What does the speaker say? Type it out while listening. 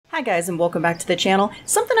Hi guys, and welcome back to the channel.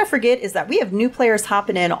 Something I forget is that we have new players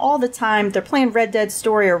hopping in all the time. They're playing Red Dead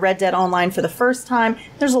Story or Red Dead Online for the first time.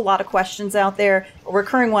 There's a lot of questions out there. A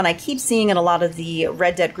recurring one I keep seeing in a lot of the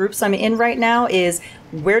Red Dead groups I'm in right now is,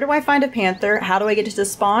 where do I find a Panther? How do I get it to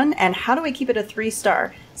spawn? And how do I keep it a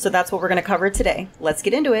 3-star? So that's what we're going to cover today. Let's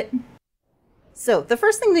get into it. So the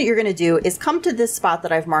first thing that you're going to do is come to this spot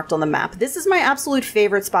that I've marked on the map. This is my absolute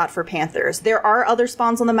favorite spot for Panthers. There are other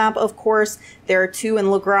spawns on the map, of course. There are 2 in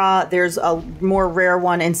Le Gras. There's a more rare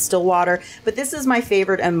one in Stillwater, but this is my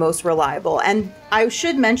favorite and most reliable. And I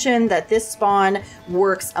should mention that this spawn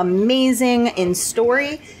works amazing in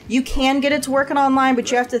story. You can get it to work in online,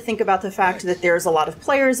 but you have to think about the fact that there's a lot of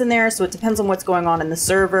players in there, so it depends on what's going on in the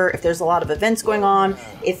server. If there's a lot of events going on,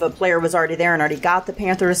 if a player was already there and already got the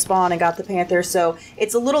Panther to spawn and got the Panther. So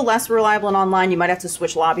it's a little less reliable in online. You might have to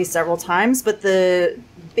switch lobbies several times, but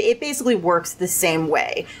it basically works the same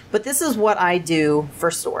way. But this is what I do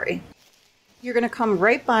for story. You're going to come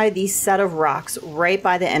right by the set of rocks, right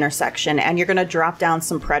by the intersection, and you're going to drop down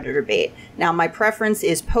some predator bait. Now, my preference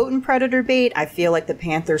is potent predator bait. I feel like the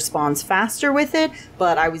Panther spawns faster with it,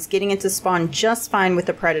 but I was getting it to spawn just fine with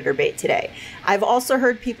the predator bait today. I've also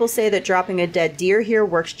heard people say that dropping a dead deer here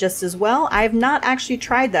works just as well. I have not actually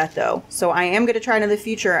tried that though, so I am going to try it in the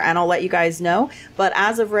future and I'll let you guys know. But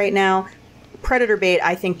as of right now, predator bait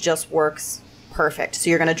I think just works perfect. So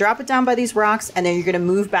you're going to drop it down by these rocks, and then you're going to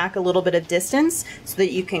move back a little bit of distance so that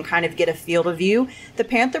you can kind of get a field of view. The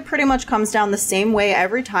Panther pretty much comes down the same way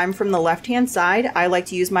every time from the left-hand side. I like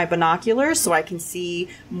to use my binoculars so I can see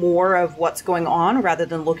more of what's going on rather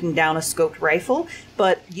than looking down a scoped rifle,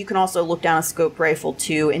 but you can also look down a scoped rifle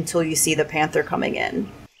too until you see the Panther coming in.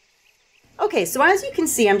 Okay, so as you can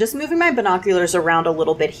see, I'm just moving my binoculars around a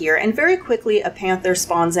little bit here, and very quickly a Panther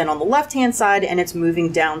spawns in on the left-hand side and it's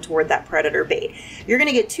moving down toward that predator bait. You're going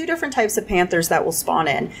to get 2 different types of Panthers that will spawn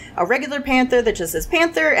in. A regular Panther that just says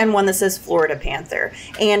Panther, and one that says Florida Panther.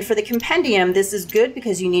 And for the compendium, this is good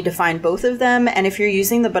because you need to find both of them, and if you're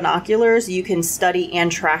using the binoculars, you can study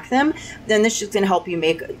and track them. Then this is going to help you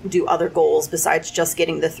do other goals besides just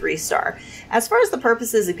getting the 3-star. As far as the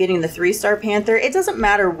purposes of getting the 3-star Panther, it doesn't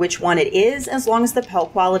matter which one it is, as long as the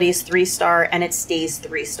pelt quality is 3-star and it stays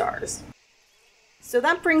 3 stars. So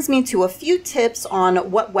that brings me to a few tips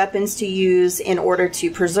on what weapons to use in order to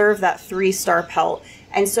preserve that 3-star pelt.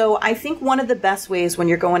 And so I think one of the best ways when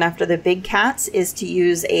you're going after the big cats is to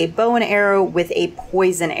use a bow and arrow with a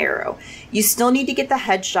poison arrow. You still need to get the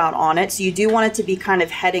headshot on it, so you do want it to be kind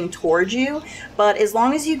of heading towards you, but as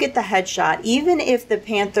long as you get the headshot, even if the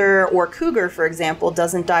Panther or Cougar, for example,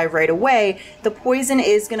 doesn't die right away, the poison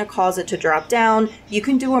is going to cause it to drop down. You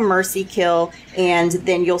can do a mercy kill, and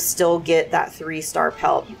then you'll still get that 3-star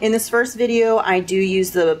pelt. In this first video, I do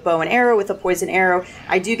use the bow and arrow with a poison arrow.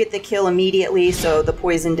 I do get the kill immediately, so the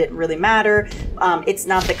poison didn't really matter. It's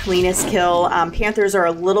not the cleanest kill. Panthers are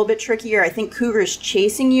a little bit trickier. I think Cougars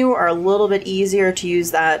chasing you are a little bit easier to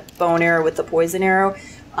use that bow and arrow with the poison arrow,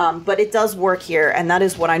 but it does work here, and that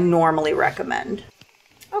is what I normally recommend.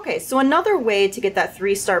 Okay, so another way to get that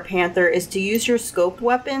 3-star Panther is to use your scoped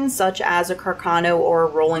weapons, such as a Carcano or a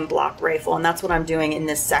rolling block rifle, and that's what I'm doing in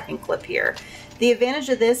this second clip here. The advantage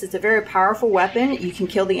of this, it's a very powerful weapon. You can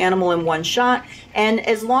kill the animal in one shot, and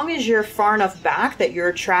as long as you're far enough back that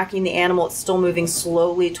you're tracking the animal, it's still moving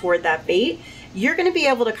slowly toward that bait, you're going to be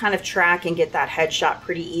able to kind of track and get that headshot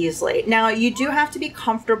pretty easily. Now, you do have to be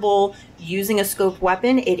comfortable using a scoped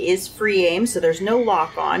weapon. It is free aim, so there's no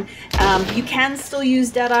lock on. You can still use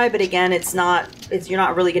Deadeye, but again, you're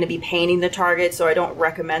not really going to be painting the target, so I don't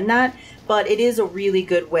recommend that. But it is a really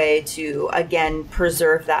good way to, again,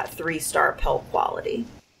 preserve that 3-star pelt quality.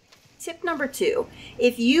 Tip number 2,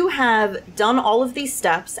 if you have done all of these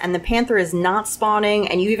steps and the Panther is not spawning,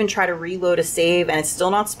 and you even try to reload a save and it's still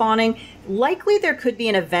not spawning, likely there could be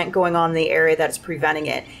an event going on in the area that's preventing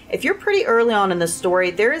it. If you're pretty early on in the story,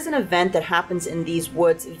 there is an event that happens in these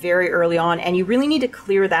woods very early on, and you really need to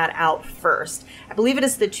clear that out first. I believe it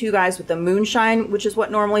is the 2 guys with the moonshine, which is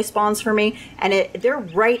what normally spawns for me, and they're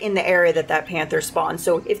right in the area that Panther spawns.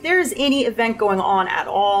 So if there is any event going on at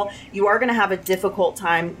all, you are going to have a difficult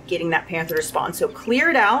time getting that Panther to spawn. So clear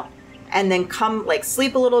it out, and then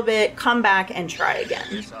sleep a little bit, come back and try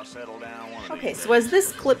again. Okay, so as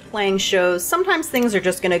this clip playing shows, sometimes things are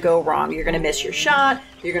just going to go wrong. You're going to miss your shot,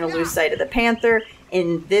 you're going to lose sight of the Panther.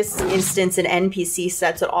 In this instance, an NPC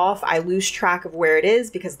sets it off. I lose track of where it is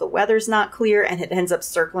because the weather's not clear, and it ends up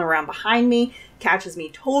circling around behind me, catches me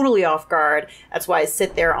totally off guard. That's why I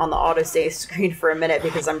sit there on the autosave screen for a minute,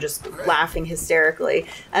 because I'm just laughing hysterically.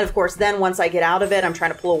 And of course, then once I get out of it, I'm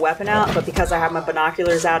trying to pull a weapon out, but because I have my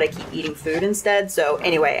binoculars out, I keep eating food instead. So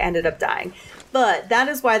anyway, I ended up dying. But that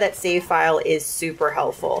is why that save file is super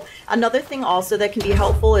helpful. Another thing also that can be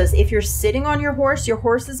helpful is if you're sitting on your horse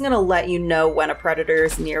is going to let you know when a predator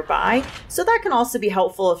is nearby. So that can also be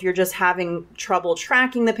helpful if you're just having trouble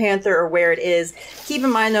tracking the panther or where it is. Keep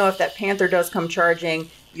in mind though, if that panther does come charging,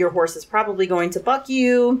 your horse is probably going to buck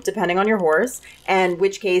you, depending on your horse, in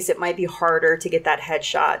which case it might be harder to get that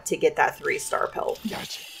headshot to get that 3-star pelt.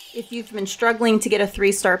 Gotcha. If you've been struggling to get a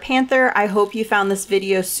 3-star Panther, I hope you found this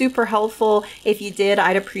video super helpful. If you did,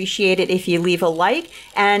 I'd appreciate it if you leave a like.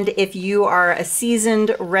 And if you are a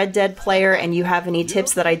seasoned Red Dead player and you have any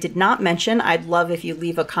tips that I did not mention, I'd love if you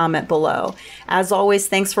leave a comment below. As always,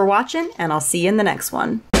 thanks for watching, and I'll see you in the next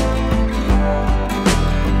one.